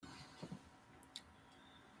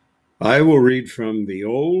I will read from the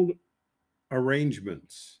old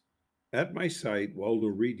arrangements at my site,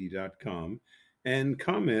 waldoreedy.com, and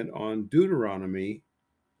comment on Deuteronomy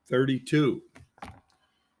 32.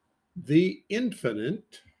 The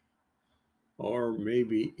infinite, or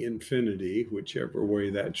maybe infinity, whichever way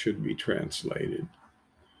that should be translated,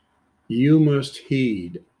 you must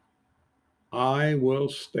heed. I will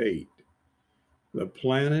state the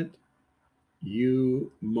planet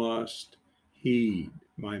you must heed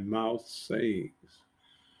my mouth sayings.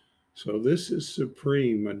 So this is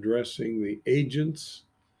supreme, addressing the agents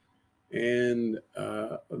and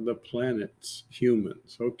the planet's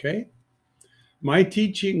humans. Okay, my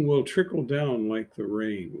teaching will trickle down like the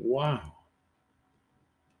rain. Wow.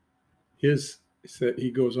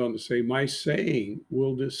 He goes on to say, my saying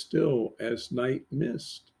will distill as night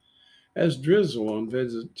mist, as drizzle on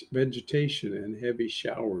vegetation and heavy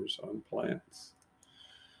showers on plants.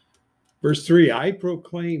 Verse 3, I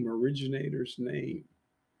proclaim originator's name.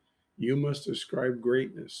 You must ascribe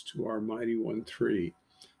greatness to our mighty one. 3.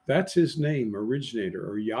 That's his name, originator,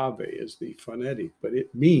 or Yahweh is the phonetic, but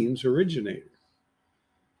it means originator.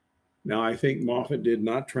 Now, I think Moffat did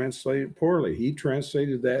not translate it poorly. He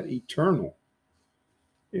translated that eternal.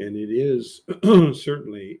 And it is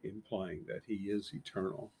certainly implying that he is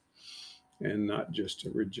eternal and not just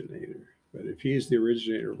originator. But if he is the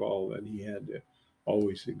originator of all, then he had to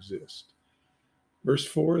always exist. Verse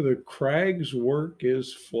 4, the crag's work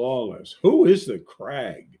is flawless. Who is the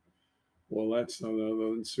crag? Well, that's none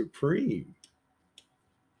other than supreme.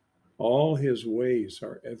 All his ways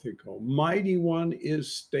are ethical. Mighty one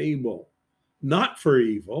is stable, not for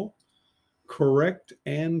evil, correct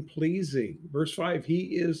and pleasing. Verse 5, he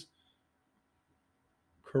is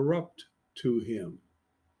corrupt to him.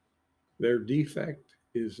 Their defect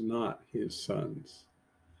is not his sons.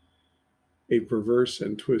 A perverse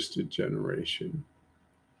and twisted generation.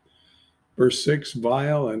 Verse 6,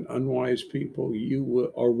 vile and unwise people,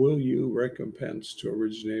 will you recompense to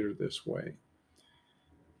originator this way?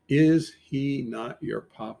 Is he not your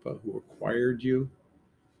papa who acquired you?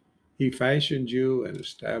 He fashioned you and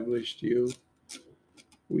established you.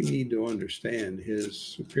 We need to understand his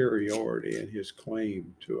superiority and his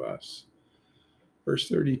claim to us. Verse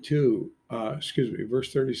 32,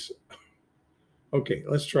 verse 30. Okay,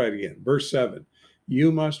 let's try it again. Verse 7,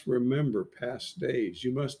 you must remember past days.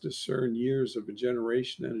 You must discern years of a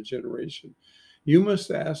generation and a generation. You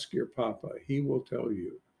must ask your papa. He will tell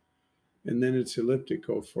you. And then it's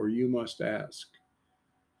elliptical for you must ask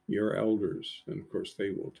your elders. And of course, they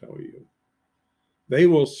will tell you. They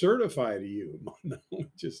will certify to you. No,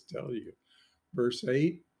 just tell you. Verse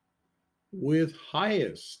 8, with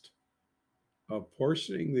highest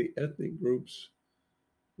apportioning the ethnic groups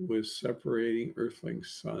with separating earthling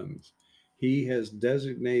sons. He has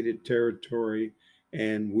designated territory,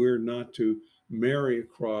 and we're not to marry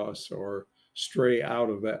across or stray out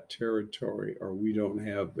of that territory, or we don't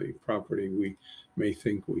have the property we may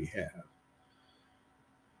think we have.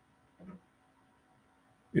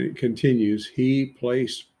 And it continues, he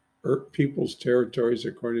placed people's territories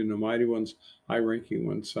according to mighty one's high-ranking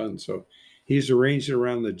one's son. So he's arranged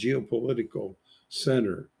around the geopolitical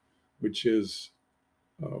center, which is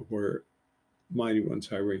where mighty one's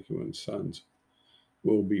high-ranking one's sons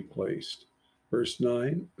will be placed. Verse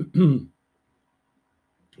 9,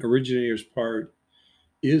 originator's part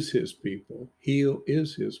is his people. Heel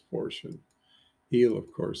is his portion. Heel,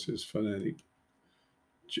 of course, is phonetic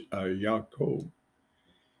Yaakov.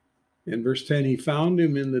 In verse 10, he found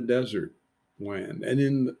him in the desert land and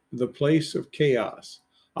in the place of chaos,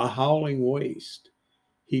 a howling waste.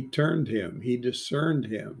 He turned him, he discerned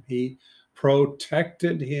him, he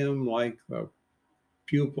protected him like the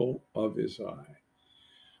pupil of his eye.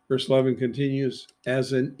 Verse 11 continues,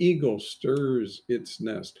 as an eagle stirs its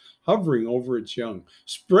nest, hovering over its young,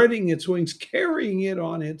 spreading its wings, carrying it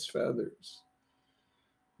on its feathers.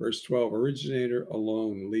 Verse 12, originator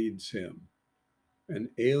alone leads him. An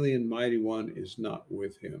alien mighty one is not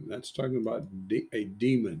with him. That's talking about a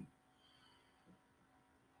demon.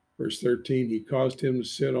 Verse 13, he caused him to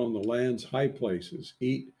sit on the land's high places,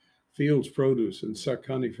 eat fields produce, and suck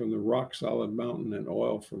honey from the rock-solid mountain and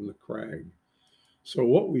oil from the crag. So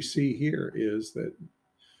what we see here is that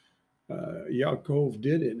Yaakov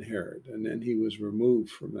did inherit, and then he was removed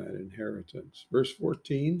from that inheritance. Verse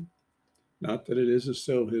 14, not that it isn't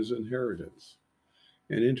still his inheritance.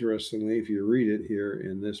 And interestingly, if you read it here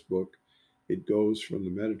in this book, it goes from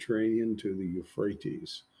the Mediterranean to the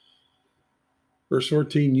Euphrates. Verse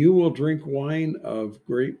 14, you will drink wine of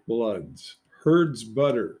great bloods, herds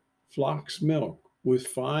butter, flocks milk, with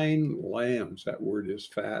fine lambs, that word is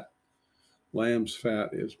fat, Lamb's fat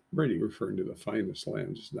is really referring to the finest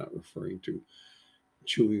lambs. It's not referring to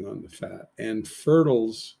chewing on the fat. And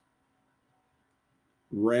fertile's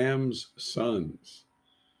ram's sons.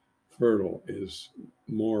 Fertile is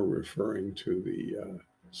more referring to the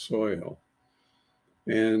soil.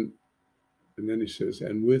 And then he says,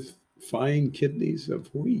 and with fine kidneys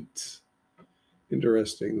of wheat.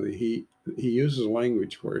 Interestingly, he uses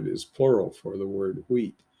language where it is plural for the word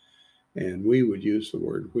wheat. And we would use the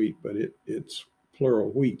word wheat, but it's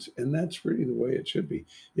plural wheats. And that's really the way it should be.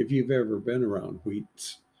 If you've ever been around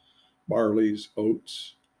wheats, barleys,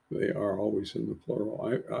 oats, they are always in the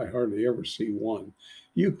plural. I hardly ever see one.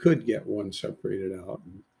 You could get one separated out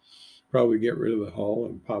and probably get rid of the hull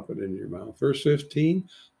and pop it in your mouth. Verse 15,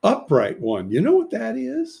 upright one. You know what that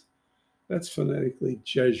is? That's phonetically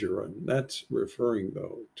Jeshurun. That's referring,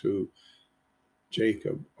 though, to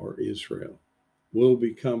Jacob or Israel. Will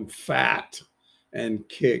become fat and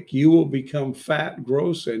kick. You will become fat,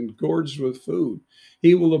 gross, and gorged with food.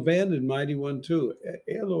 He will abandon mighty one too.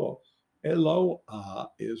 Eloah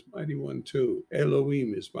is mighty one two.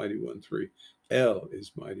 Elohim is mighty one three. El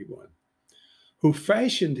is mighty one. Who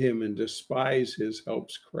fashioned him and despised his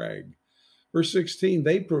helps crag. Verse 16,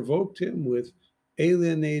 they provoked him with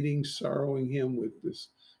alienating, sorrowing him with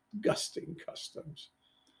disgusting customs.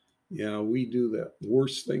 Yeah, we do the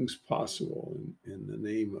worst things possible in the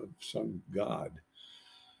name of some God.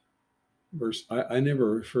 I never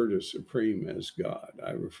refer to Supreme as God.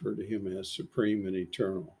 I refer to him as supreme and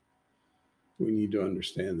eternal. We need to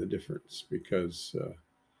understand the difference because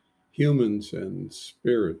humans and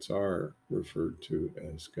spirits are referred to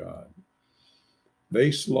as God.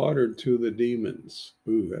 They slaughtered to the demons.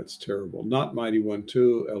 Ooh, that's terrible. Not mighty one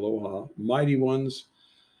two, Eloah. Mighty ones,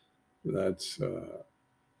 that's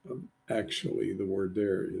actually the word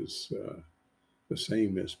there is the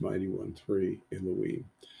same as mighty one three, Elohim.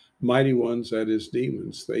 Mighty ones, that is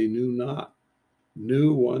demons, they knew not.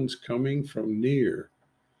 New ones coming from near.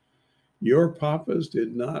 Your papas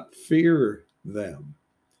did not fear them.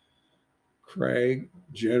 Crag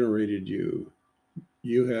generated you.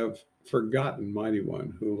 You have forgotten mighty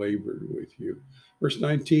one who labored with you. Verse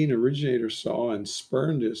 19, originator saw and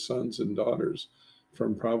spurned his sons and daughters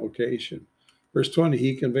from provocation. Verse 20,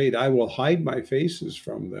 he conveyed, I will hide my faces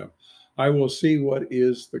from them. I will see what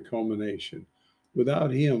is the culmination.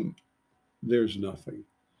 Without him, there's nothing.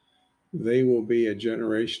 They will be a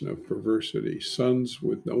generation of perversity, sons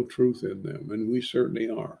with no truth in them. And we certainly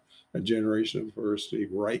are a generation of perversity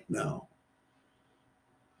right now,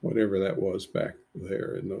 whatever that was back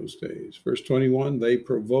there in those days. Verse 21, they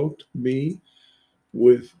provoked me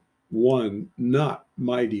with one, not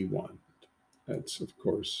mighty one. That's, of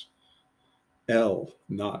course, El,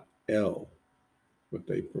 not El, but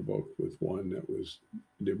they provoked with one that was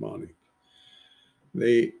demonic.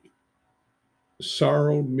 They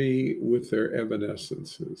sorrowed me with their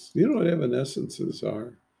evanescences. You know what evanescences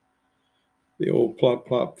are? The old plop,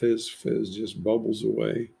 plop, fizz, fizz just bubbles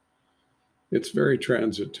away. It's very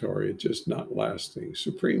transitory. It's just not lasting.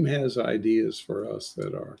 Supreme has ideas for us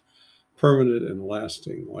that are permanent and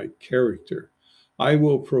lasting, like character. I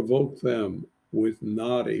will provoke them with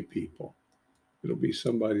not a people. It'll be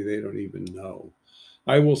somebody they don't even know.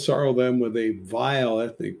 I will sorrow them with a vile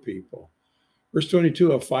ethnic people. Verse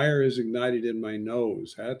 22, a fire is ignited in my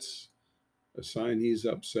nose. That's a sign he's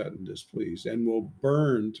upset and displeased, and will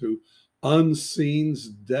burn to unseen's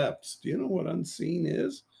depths. Do you know what unseen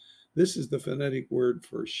is? This is the phonetic word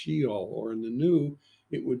for Sheol, or in the New,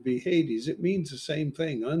 it would be Hades. It means the same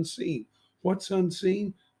thing, unseen. What's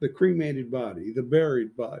unseen? The cremated body, the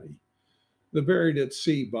buried at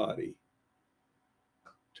sea body.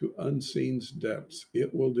 To unseen's depths.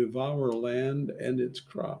 It will devour land and its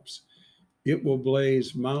crops. It will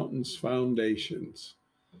blaze mountains' foundations.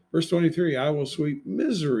 Verse 23, I will sweep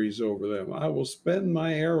miseries over them. I will spend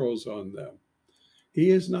my arrows on them. He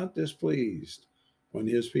is not displeased when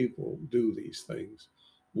his people do these things.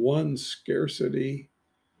 One's scarcity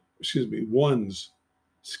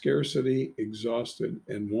exhausted,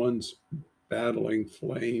 and one's battling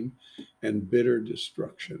flame and bitter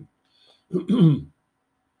destruction.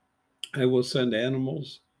 I will send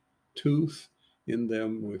animals, tooth in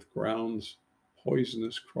them with grounds,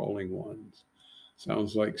 poisonous crawling ones.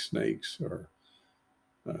 Sounds like snakes or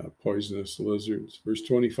poisonous lizards. Verse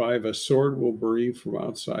 25, a sword will bereave from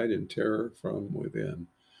outside and terror from within.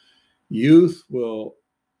 Youth will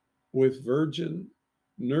with virgin,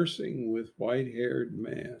 nursing with white-haired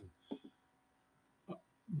man.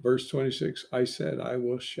 Verse 26, I said, I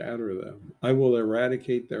will shatter them. I will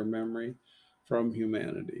eradicate their memory from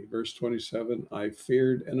humanity. Verse 27, I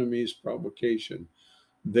feared enemies' provocation.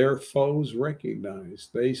 Their foes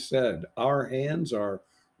recognized. They said, our hands are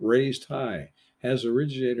raised high. Has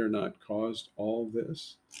originator not caused all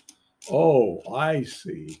this? Oh, I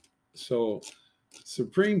see. So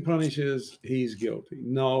Supreme punishes, he's guilty.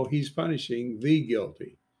 No, he's punishing the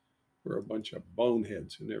guilty. We're a bunch of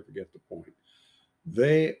boneheads who never get the point.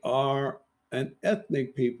 They are an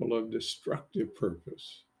ethnic people of destructive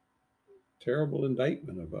purpose. Terrible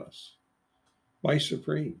indictment of us by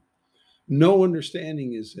Supreme. No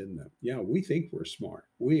understanding is in them. Yeah, we think we're smart.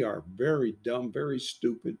 We are very dumb, very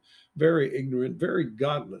stupid, very ignorant, very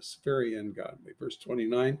godless, very ungodly. Verse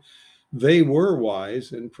 29, they were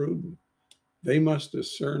wise and prudent. They must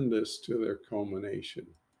discern this to their culmination.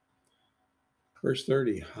 Verse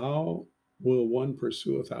 30, how will one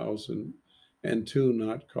pursue 1,000 and two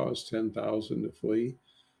not cause 10,000 to flee?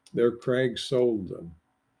 Their crags sold them.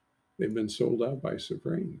 They've been sold out by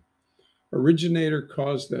Supreme. Originator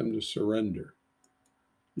caused them to surrender.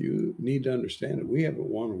 You need to understand it. We haven't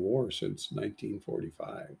won a war since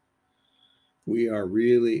 1945. We are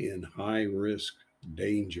really in high risk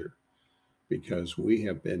danger because we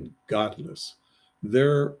have been godless.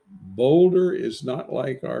 Their boulder is not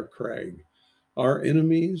like our crag. Our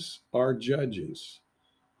enemies are judges.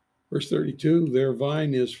 Verse 32, their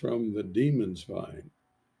vine is from the demon's vine.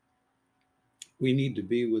 We need to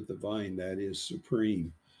be with the vine that is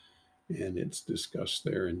supreme. And it's discussed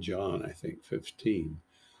there in John, I think, 15.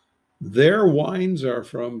 Their wines are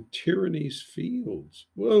from tyranny's fields.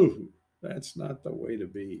 Whoa, that's not the way to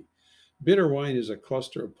be. Bitter wine is a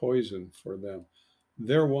cluster of poison for them.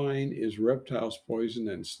 Their wine is reptiles' poison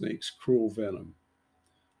and snakes' cruel venom.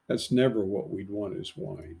 That's never what we'd want as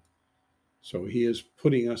wine. So he is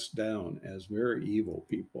putting us down as very evil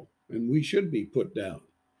people, and we should be put down.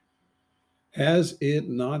 Has it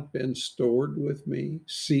not been stored with me,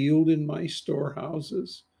 sealed in my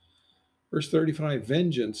storehouses? Verse 35,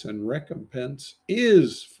 vengeance and recompense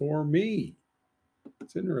is for me.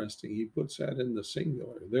 It's interesting. He puts that in the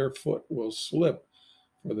singular. Their foot will slip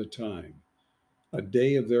for the time. A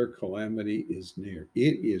day of their calamity is near.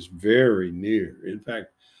 It is very near. In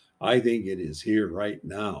fact, I think it is here right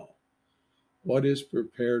now. What is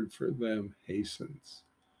prepared for them hastens.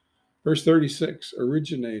 Verse 36,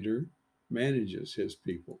 originator manages his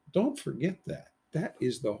people. Don't forget that. That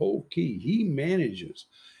is the whole key. He manages.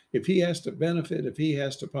 If he has to benefit, if he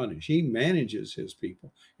has to punish, he manages his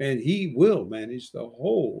people, and he will manage the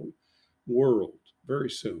whole world very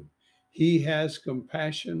soon. He has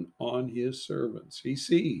compassion on his servants. He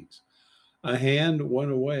sees. A hand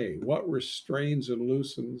went away. What restrains and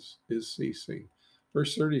loosens is ceasing.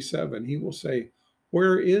 Verse 37, he will say,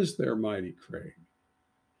 where is their mighty crag?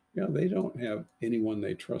 Yeah, they don't have anyone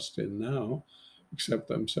they trust in now except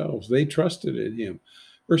themselves. They trusted in him.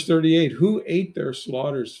 Verse 38, who ate their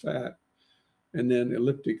slaughter's fat? And then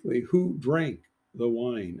elliptically, who drank the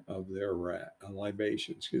wine of their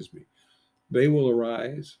libation? They will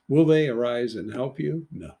arise. Will they arise and help you?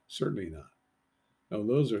 No, certainly not. No,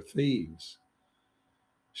 those are thieves.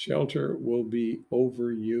 Shelter will be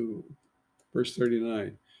over you. Verse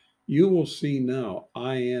 39, you will see now,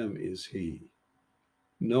 I am is he.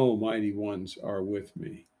 No mighty ones are with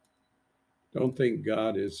me. Don't think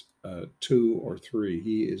God is two or three.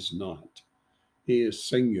 He is not. He is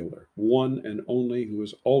singular, one and only, who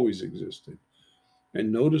has always existed.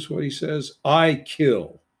 And notice what he says, I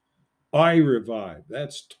kill, I revive.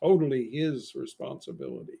 That's totally his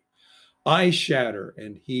responsibility. I shatter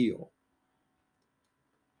and heal.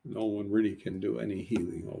 No one really can do any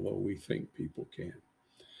healing, although we think people can.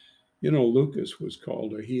 You know, Lucas was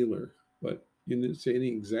called a healer, but you didn't see any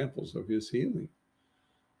examples of his healing.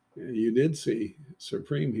 You did see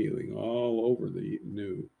supreme healing all over the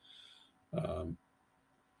new.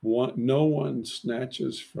 No one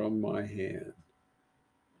snatches from my hand.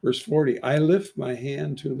 Verse 40, I lift my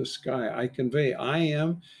hand to the sky. I convey, I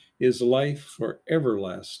am is life for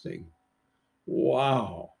everlasting.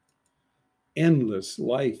 Wow. Endless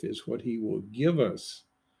life is what he will give us.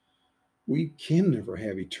 We can never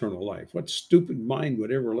have eternal life. What stupid mind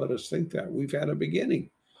would ever let us think that? We've had a beginning.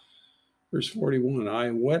 Verse 41, I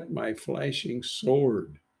whet my flashing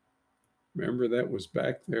sword. Remember, that was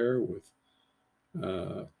back there with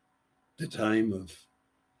the time of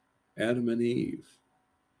Adam and Eve.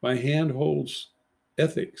 My hand holds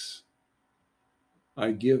ethics.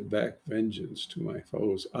 I give back vengeance to my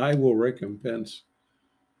foes. I will recompense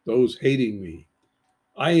those hating me.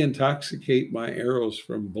 I intoxicate my arrows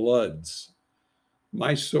from bloods.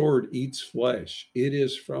 My sword eats flesh. It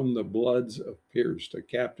is from the bloods of pierced. A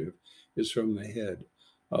captive is from the head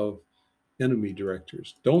of enemy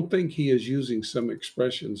directors. Don't think he is using some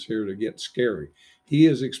expressions here to get scary. He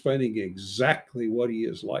is explaining exactly what he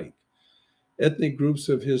is like. Ethnic groups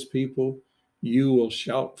of his people, you will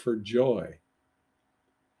shout for joy.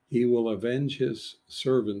 He will avenge his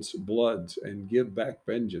servants' bloods and give back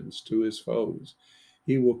vengeance to his foes.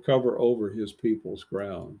 He will cover over his people's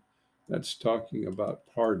ground. That's talking about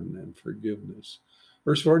pardon and forgiveness.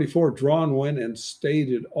 Verse 44, Drawn went and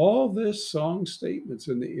stated all this song statements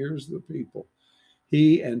in the ears of the people.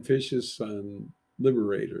 He and Fish's son,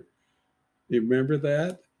 liberator. You remember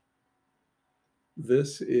that?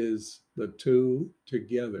 This is the two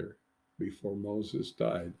together before Moses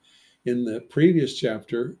died. In the previous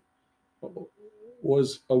chapter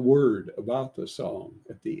was a word about the song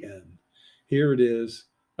at the end. Here it is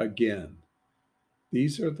again.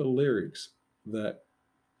 These are the lyrics that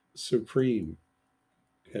Supreme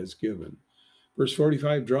has given. Verse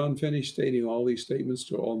 45, Drawn finished stating all these statements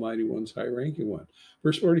to Almighty One's high ranking one.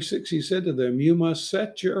 Verse 46, he said to them, You must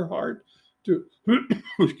set your heart to,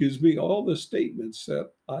 excuse me, all the statements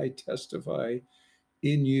that I testify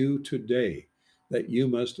in you today, that you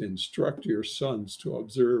must instruct your sons to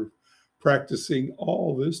observe, practicing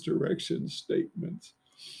all this direction statements.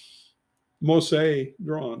 Moshe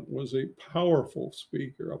Drawn was a powerful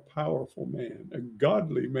speaker, a powerful man, a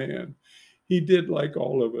godly man. He did like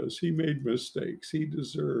all of us. He made mistakes. He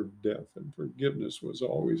deserved death, and forgiveness was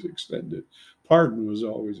always extended. Pardon was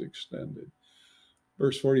always extended.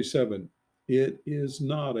 Verse 47, it is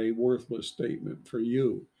not a worthless statement for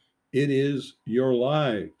you. It is your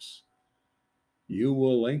lives. You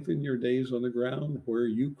will lengthen your days on the ground where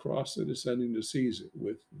you cross the descending to seize it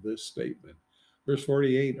with this statement. Verse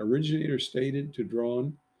 48, originator stated to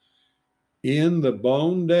Drawn, in the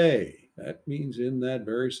bone day, that means in that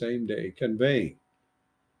very same day, conveying.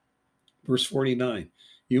 Verse 49,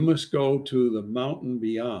 you must go to the mountain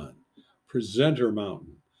beyond, presenter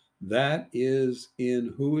mountain. That is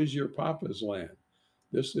in who is your papa's land.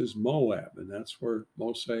 This is Moab, and that's where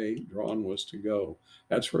Moshe Drawn was to go.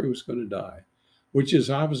 That's where he was going to die, which is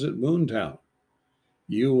opposite Moontown.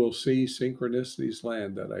 You will see Synchronicity's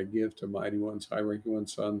land that I give to mighty ones, high-ranking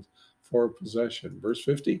ones, sons for possession. Verse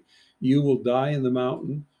 50, you will die in the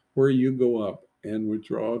mountain where you go up and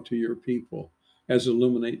withdraw to your people, as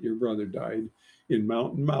Illuminate your brother died in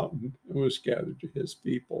Mountain and was gathered to his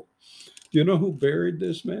people. Do you know who buried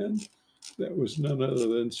this man? That was none other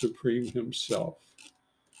than Supreme himself.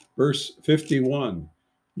 Verse 51,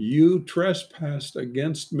 you trespassed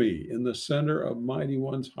against me in the center of mighty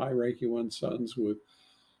ones, high-ranking ones, sons with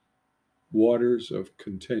waters of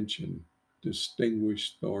contention,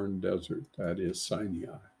 distinguished thorn desert, that is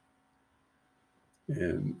Sinai.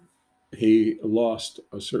 And he lost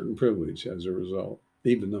a certain privilege as a result,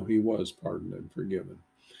 even though he was pardoned and forgiven.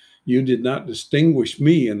 You did not distinguish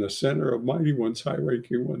me in the center of mighty ones,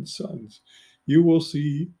 high-ranking ones, sons. You will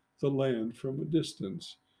see the land from a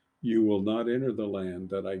distance. You will not enter the land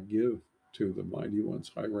that I give to the mighty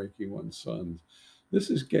ones, high-ranking ones, sons. This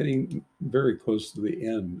is getting very close to the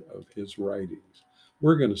end of his writings.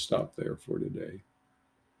 We're going to stop there for today.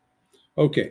 Okay.